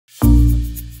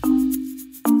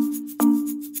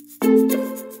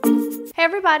Hey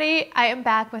everybody, I am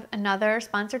back with another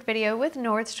sponsored video with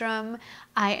Nordstrom.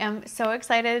 I am so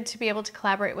excited to be able to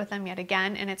collaborate with them yet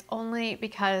again, and it's only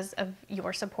because of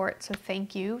your support, so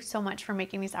thank you so much for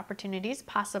making these opportunities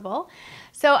possible.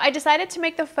 So I decided to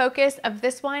make the focus of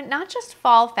this one not just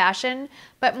fall fashion,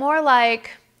 but more like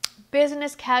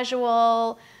business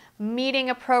casual,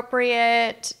 meeting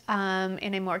appropriate,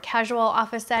 in a more casual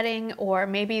office setting, or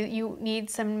maybe you need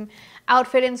some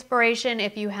outfit inspiration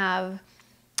if you have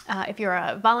if you're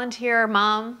a volunteer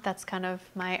mom, that's kind of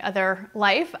my other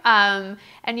life, and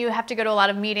you have to go to a lot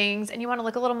of meetings and you want to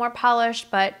look a little more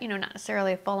polished, but not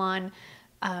necessarily full-on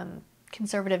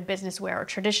conservative business wear or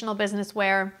traditional business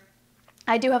wear.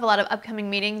 I do have a lot of upcoming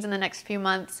meetings in the next few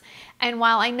months, and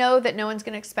while I know that no one's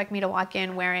going to expect me to walk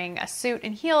in wearing a suit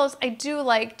and heels, I do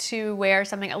like to wear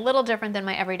something a little different than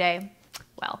my everyday,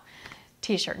 well,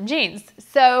 t-shirt and jeans.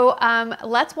 So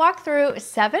let's walk through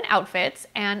 7 outfits,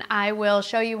 and I will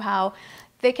show you how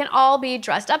they can all be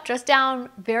dressed up, dressed down,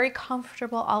 very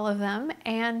comfortable, all of them,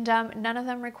 and none of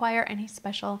them require any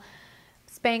special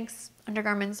Spanx,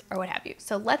 undergarments, or what have you.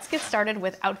 So let's get started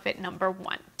with outfit number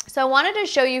 1. So I wanted to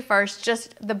show you first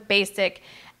just the basic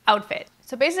outfit.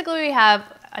 So basically we have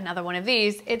another one of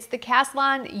these. It's the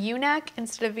Caslon U-neck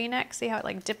instead of V-neck. See how it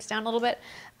like dips down a little bit?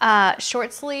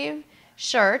 Short sleeve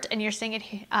shirt, and you're seeing it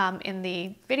in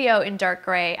the video in dark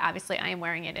gray. Obviously I am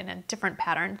wearing it in a different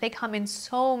pattern. They come in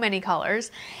so many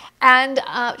colors, and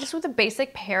just with a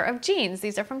basic pair of jeans.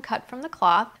 These are Cut from the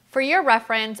Cloth. For your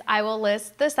reference, I will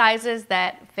list the sizes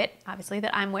that fit, obviously,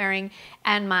 that I'm wearing,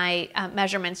 and my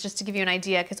measurements, just to give you an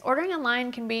idea, because ordering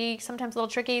online can be sometimes a little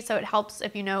tricky, so it helps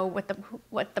if you know what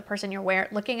the person you're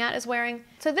looking at is wearing.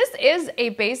 So this is a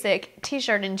basic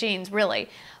t-shirt and jeans, really,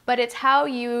 but it's how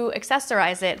you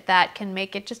accessorize it that can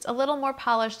make it just a little more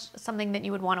polished, something that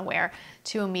you would want to wear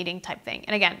to a meeting type thing.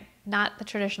 And again, not the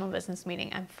traditional business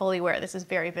meeting. I'm fully aware this is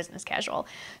very business casual.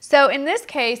 So in this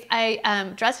case,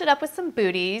 I dressed it up with some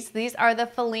booties. These are the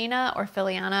Felina or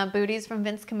Filiana booties from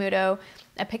Vince Camuto.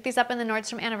 I picked these up in the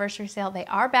Nordstrom anniversary sale. They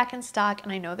are back in stock,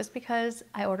 and I know this because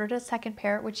I ordered a second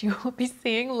pair, which you will be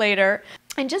seeing later.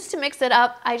 And just to mix it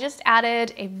up, I just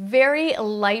added a very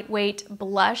lightweight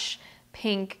blush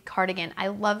pink cardigan. I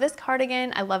love this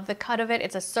cardigan. I love the cut of it.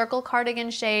 It's a circle cardigan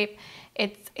shape.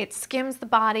 It skims the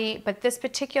body, but this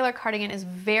particular cardigan is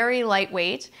very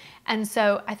lightweight, and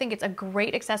so I think it's a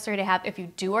great accessory to have if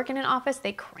you do work in an office.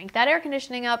 They crank that air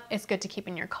conditioning up. It's good to keep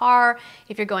in your car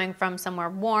if you're going from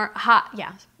somewhere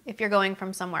if you're going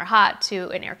from somewhere hot to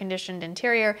an air-conditioned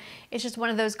interior. It's just one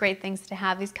of those great things to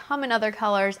have. These come in other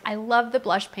colors. I love the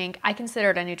blush pink. I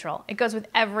consider it a neutral. It goes with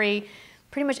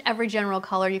pretty much every general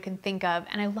color you can think of,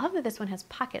 and I love that this one has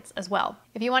pockets as well.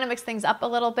 If you want to mix things up a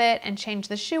little bit and change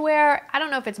the shoe wear, I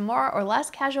don't know if it's more or less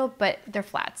casual, but they're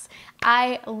flats.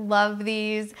 I love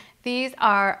these. These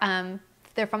are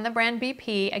they're from the brand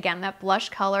BP. Again, that blush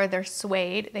color. They're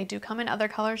suede. They do come in other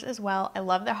colors as well. I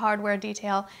love the hardware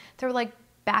detail. They're like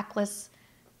backless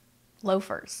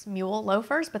loafers, mule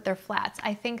loafers, but they're flats.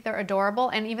 I think they're adorable,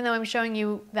 and even though I'm showing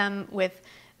you them with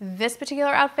this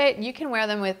particular outfit, you can wear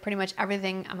them with pretty much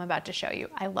everything I'm about to show you.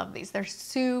 I love these. They're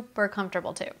super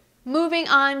comfortable too. Moving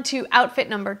on to outfit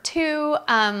number 2,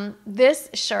 this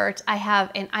shirt I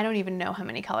have in I don't even know how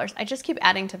many colors. I just keep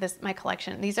adding to my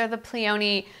collection. These are the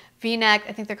Pleone V-neck.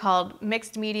 I think they're called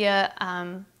mixed media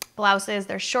blouses.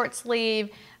 They're short sleeve,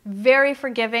 very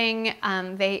forgiving.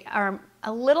 They are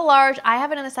a little large. I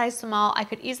have it in a size small. I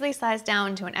could easily size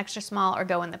down to an extra small or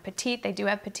go in the petite. They do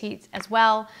have petites as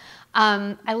well.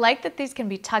 I like that these can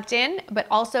be tucked in, but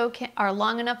also are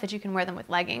long enough that you can wear them with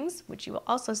leggings, which you will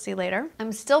also see later.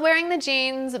 I'm still wearing the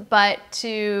jeans, but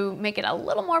to make it a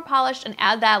little more polished and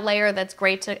add that layer that's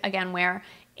great to, again, wear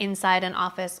inside an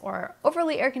office or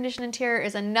overly air-conditioned interior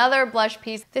is another blush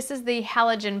piece. This is the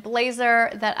halogen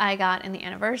blazer that I got in the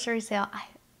anniversary sale. I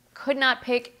could not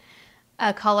pick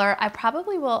a color. I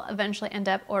probably will eventually end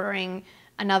up ordering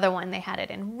another one. They had it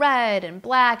in red and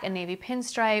black and navy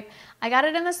pinstripe. I got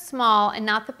it in the small and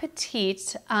not the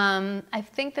petite. I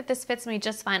think that this fits me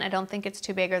just fine. I don't think it's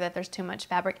too big or that there's too much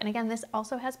fabric. And again, this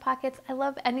also has pockets. I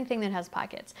love anything that has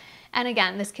pockets. And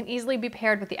again, this can easily be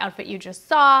paired with the outfit you just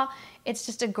saw. It's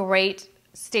just a great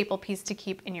staple piece to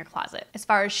keep in your closet. As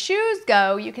far as shoes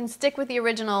go, you can stick with the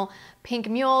original pink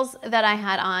mules that I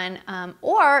had on,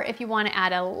 or if you want to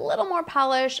add a little more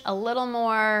polish, a little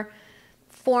more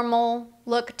formal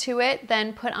look to it,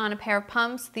 then put on a pair of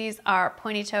pumps. These are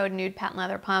pointy-toed nude patent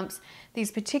leather pumps.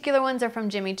 These particular ones are from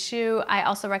Jimmy Choo. I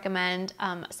also recommend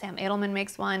Sam Edelman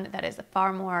makes one that is a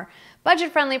far more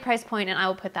budget-friendly price point, and I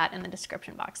will put that in the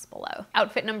description box below.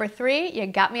 Outfit number 3, you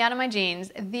got me out of my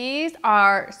jeans. These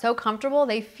are so comfortable.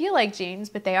 They feel like jeans,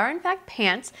 but they are in fact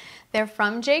pants. They're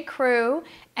from J. Crew,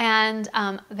 and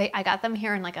I got them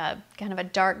here in like a kind of a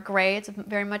dark gray. It's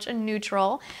very much a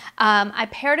neutral. I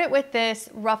paired it with this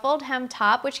ruffled hem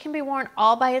top, which can be worn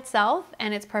all by itself,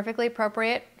 and it's perfectly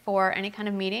appropriate for any kind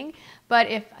of meeting. But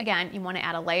if, again, you want to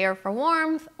add a layer for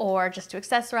warmth or just to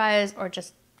accessorize or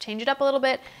just change it up a little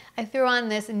bit, I threw on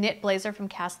this knit blazer from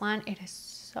Caslon. It is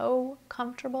so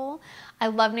comfortable. I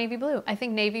love navy blue. I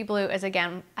think navy blue is,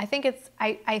 again, I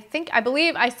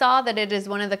believe I saw that it is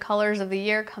one of the colors of the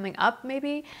year coming up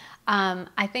maybe.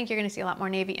 I think you're gonna see a lot more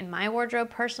navy in my wardrobe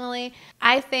personally.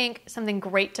 I think something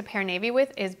great to pair navy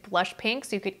with is blush pink.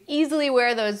 So you could easily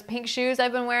wear those pink shoes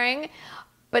I've been wearing.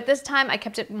 But this time I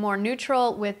kept it more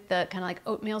neutral with the kind of like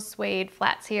oatmeal suede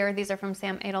flats here. These are from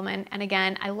Sam Edelman. And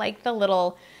again, I like the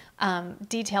little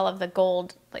detail of the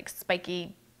gold, like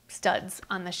spiky studs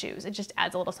on the shoes. It just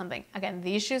adds a little something. Again,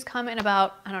 these shoes come in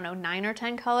about, I don't know, 9 or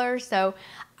 10 colors. So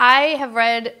I have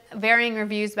read varying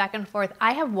reviews back and forth.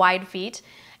 I have wide feet,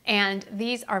 and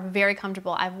these are very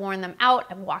comfortable. I've worn them out.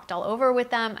 I've walked all over with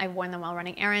them. I've worn them while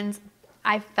running errands.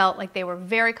 I felt like they were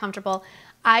very comfortable.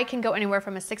 I can go anywhere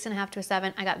from a 6.5 to a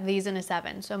 7. I got these in a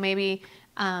 7. So maybe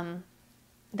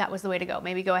that was the way to go.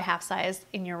 Maybe go a half size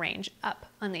in your range up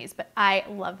on these, but I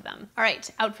love them. All right,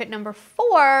 outfit number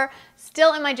 4,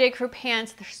 still in my J. Crew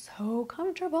pants. They're so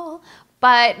comfortable,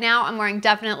 but now I'm wearing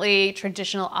definitely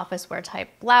traditional office wear type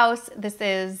blouse. This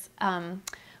is,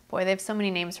 boy, they have so many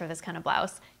names for this kind of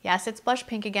blouse. Yes, it's blush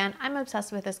pink again. I'm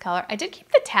obsessed with this color. I did keep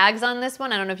the tags on this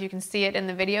one. I don't know if you can see it in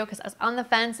the video because I was on the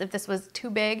fence if this was too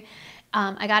big.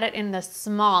 I got it in the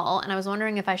small, and I was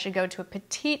wondering if I should go to a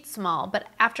petite small, but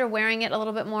after wearing it a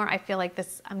little bit more, I feel like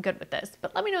I'm good with this.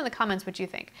 But let me know in the comments what you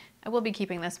think. I will be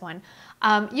keeping this one.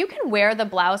 You can wear the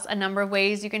blouse a number of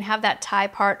ways. You can have that tie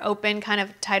part open, kind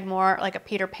of tied more like a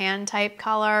Peter Pan type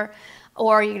collar,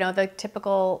 or, you know, the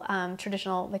typical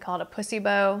traditional, they call it a pussy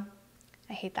bow.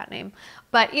 I hate that name.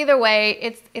 But either way,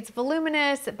 it's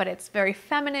voluminous, but it's very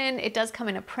feminine. It does come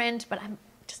in a print, but I'm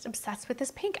just obsessed with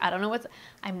this pink. I don't know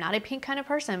I'm not a pink kind of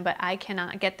person, but I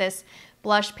cannot get this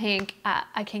blush pink.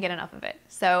 I can't get enough of it.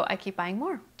 So I keep buying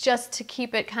more. Just to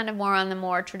keep it kind of more on the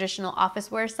more traditional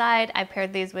office wear side, I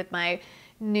paired these with my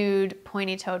nude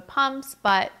pointy-toed pumps,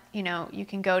 but you know, you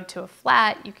can go to a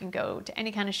flat, you can go to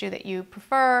any kind of shoe that you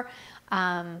prefer.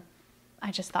 I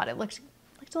just thought it looked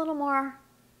a little more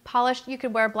polished. You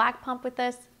could wear a black pump with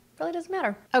this. Really doesn't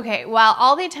matter. Okay, while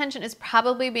all the attention is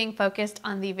probably being focused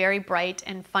on the very bright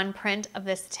and fun print of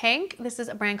this tank, this is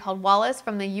a brand called Wallace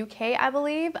from the UK, I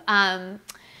believe. I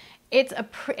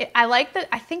like that.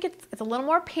 I think it's a little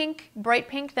more pink, bright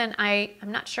pink than I'm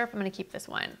not sure if I'm gonna keep this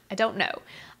one. I don't know.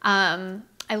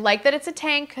 I like that it's a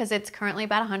tank because it's currently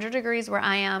about 100 degrees where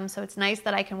I am, so it's nice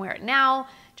that I can wear it now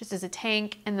just as a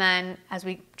tank, and then as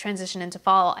we transition into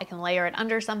fall, I can layer it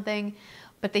under something.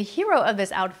 But the hero of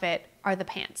this outfit are the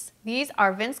pants. These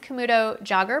are Vince Camuto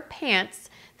jogger pants.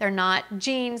 They're not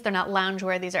jeans, they're not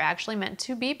loungewear. These are actually meant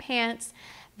to be pants.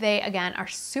 They, again, are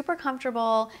super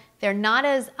comfortable. They're not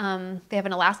as, they have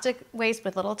an elastic waist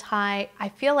with little tie. I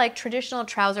feel like traditional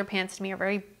trouser pants to me are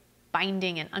very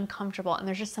binding and uncomfortable, and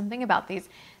there's just something about these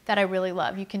that I really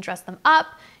love. You can dress them up,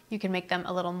 you can make them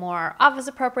a little more office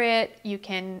appropriate, you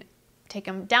can take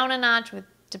them down a notch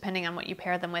depending on what you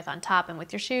pair them with on top and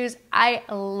with your shoes. I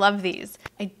love these.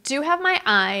 I do have my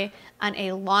eye on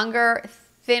a longer,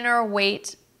 thinner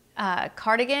weight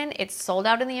cardigan. It's sold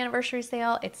out in the anniversary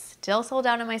sale. It's still sold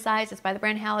out in my size. It's by the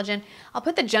brand Halogen. I'll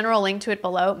put the general link to it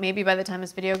below. Maybe by the time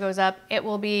this video goes up, it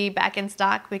will be back in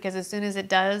stock, because as soon as it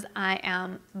does, I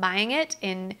am buying it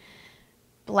in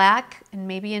black and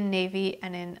maybe in navy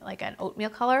and in like an oatmeal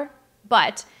color.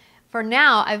 But for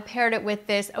now, I've paired it with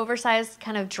this oversized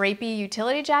kind of drapey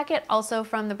utility jacket, also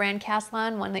from the brand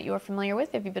Caslon, one that you are familiar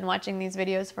with if you've been watching these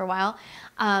videos for a while.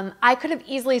 I could have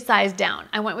easily sized down.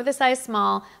 I went with a size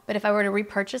small, but if I were to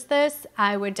repurchase this,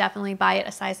 I would definitely buy it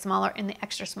a size smaller in the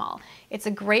extra small. It's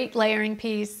a great layering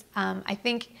piece. I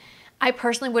think I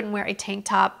personally wouldn't wear a tank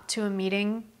top to a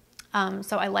meeting,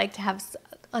 so I like to have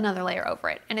another layer over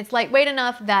it. And it's lightweight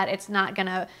enough that it's not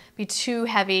gonna be too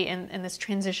heavy in this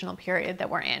transitional period that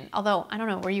we're in. Although, I don't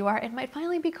know where you are, it might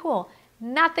finally be cool.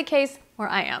 Not the case where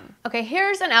I am. Okay,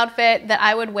 here's an outfit that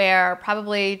I would wear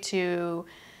probably to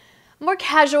a more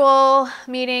casual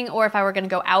meeting, or if I were gonna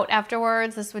go out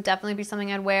afterwards. This would definitely be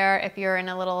something I'd wear if you're in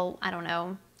a little, I don't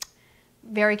know,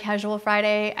 very casual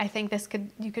Friday, I think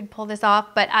you could pull this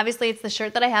off. But obviously it's the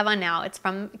shirt that I have on now. It's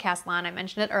from Caslon. I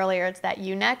mentioned it earlier. It's that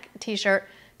U-neck t-shirt.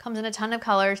 Comes in a ton of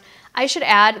colors. I should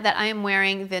add that I am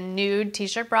wearing the nude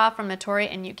t-shirt bra from Natori,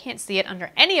 and you can't see it under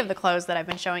any of the clothes that I've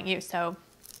been showing you, so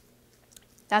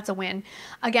that's a win.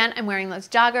 Again, I'm wearing those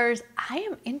joggers. I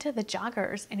am into the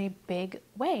joggers in a big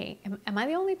way. Am I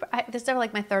the only? This is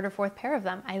like my third or fourth pair of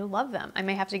them. I love them. I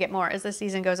may have to get more as the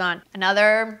season goes on.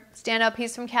 Another standout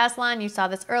piece from Caslon. You saw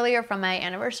this earlier from my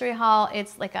anniversary haul.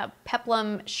 It's like a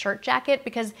peplum shirt jacket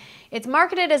because it's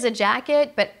marketed as a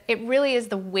jacket, but it really is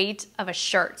the weight of a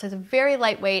shirt. So it's very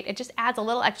lightweight. It just adds a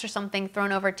little extra something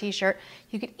thrown over a t-shirt.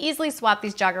 You could easily swap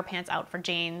these jogger pants out for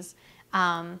jeans.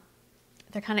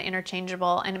 They're kind of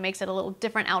interchangeable and it makes it a little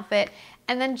different outfit.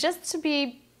 And then just to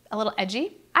be a little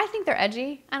edgy, I think they're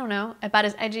edgy. I don't know, about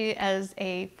as edgy as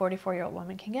a 44-year-old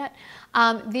woman can get.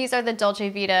 These are the Dolce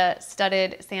Vita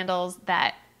studded sandals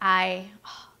that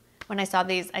when I saw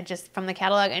these, from the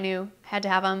catalog, I knew I had to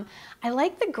have them. I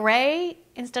like the gray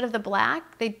instead of the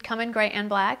black. They come in gray and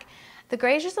black. The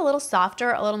gray is just a little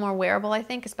softer, a little more wearable, I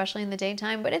think, especially in the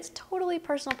daytime, but it's totally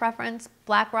personal preference.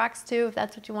 Black rocks too, if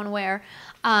that's what you want to wear.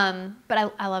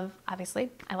 But I love, obviously,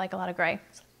 I like a lot of gray.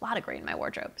 There's a lot of gray in my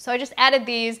wardrobe. So I just added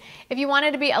these. If you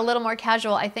wanted to be a little more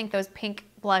casual, I think those pink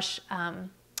blush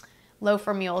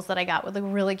loafer mules that I got would look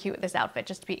really cute with this outfit,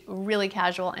 just to be really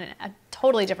casual and a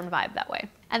totally different vibe that way.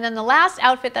 And then the last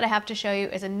outfit that I have to show you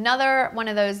is another one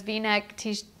of those V-neck,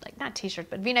 not t-shirts,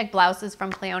 but V-neck blouses from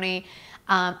Cleone.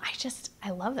 I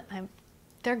love them.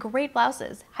 They're great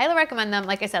blouses. Highly recommend them.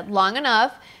 Like I said, long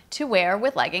enough to wear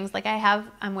with leggings like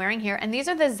I'm wearing here. And these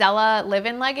are the Zella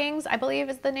live-in leggings, I believe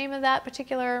is the name of that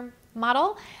particular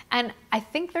model. And I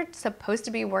think they're supposed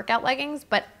to be workout leggings,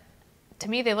 but to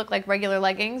me, they look like regular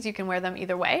leggings. You can wear them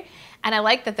either way. And I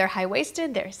like that they're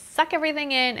high-waisted. They suck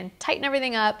everything in and tighten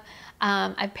everything up.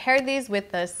 I paired these with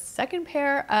the second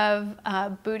pair of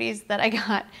booties that I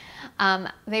got.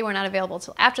 They were not available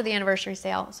till after the anniversary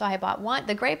sale. So I bought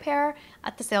the gray pair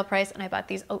at the sale price, and I bought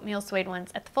these oatmeal suede ones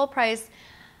at the full price.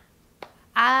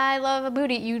 I love a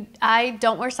booty. I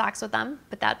don't wear socks with them,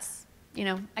 but that's,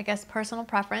 I guess personal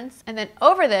preference. And then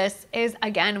over this is,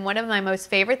 again, one of my most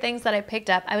favorite things that I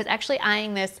picked up. I was actually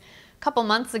eyeing this a couple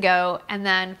months ago and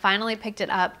then finally picked it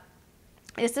up.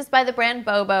 This is by the brand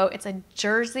Bobo. It's a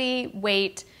jersey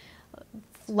weight,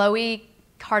 flowy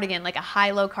cardigan, like a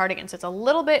high-low cardigan. So it's a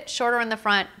little bit shorter in the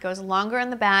front, goes longer in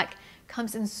the back,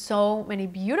 comes in so many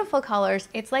beautiful colors.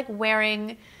 It's like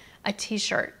wearing a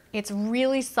t-shirt. It's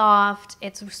really soft.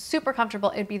 It's super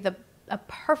comfortable. It'd be a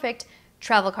perfect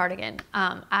travel cardigan.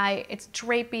 It's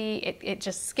drapey, it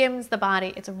just skims the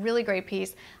body. It's a really great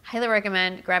piece. Highly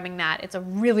recommend grabbing that. It's a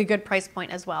really good price point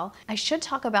as well. I should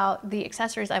talk about the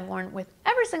accessories I've worn with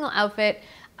every single outfit.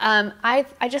 I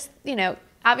just,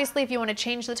 obviously if you want to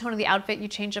change the tone of the outfit, you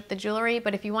change up the jewelry,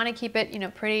 but if you want to keep it,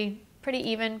 pretty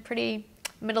even, pretty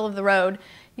middle of the road,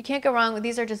 you can't go wrong with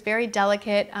these. Are just very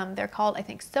delicate. They're called, I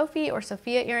think, Sophie or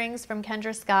Sophia earrings from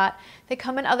Kendra Scott. They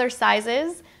come in other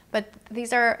sizes, but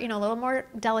these are, a little more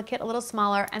delicate, a little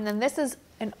smaller. And then this is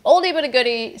an oldie but a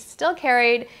goodie, still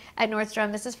carried at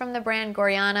Nordstrom. This is from the brand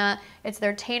Goriana. It's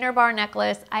their Tainer bar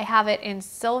necklace. I have it in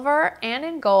silver and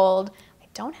in gold. I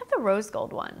don't have the rose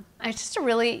gold one. It's just a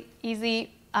really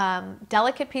easy,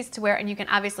 delicate piece to wear, and you can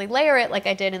obviously layer it like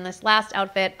I did in this last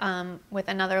outfit with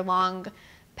another long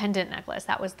pendant necklace.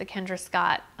 That was the Kendra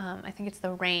Scott. I think it's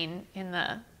the Rain in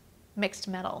the mixed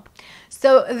metal.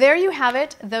 So there you have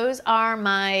it. Those are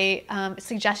my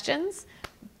suggestions,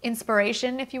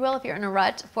 inspiration, if you will, if you're in a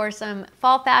rut for some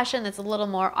fall fashion that's a little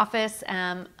more office.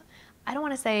 I don't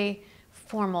want to say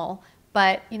formal,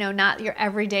 but not your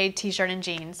everyday t-shirt and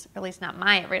jeans, or at least not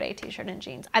my everyday t-shirt and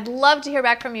jeans. I'd love to hear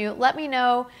back from you. Let me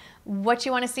know what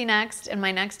you want to see next in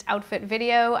my next outfit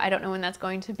video. I don't know when that's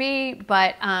going to be,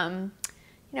 but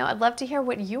I'd love to hear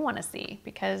what you want to see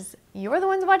because you're the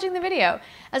ones watching the video.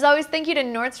 As always, thank you to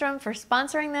Nordstrom for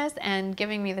sponsoring this and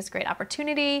giving me this great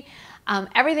opportunity.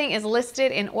 Everything is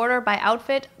listed in order by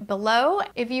outfit below.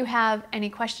 If you have any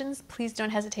questions, please don't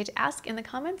hesitate to ask in the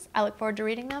comments. I look forward to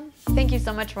reading them. Thank you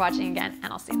so much for watching again,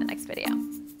 and I'll see you in the next video.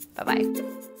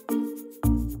 Bye-bye.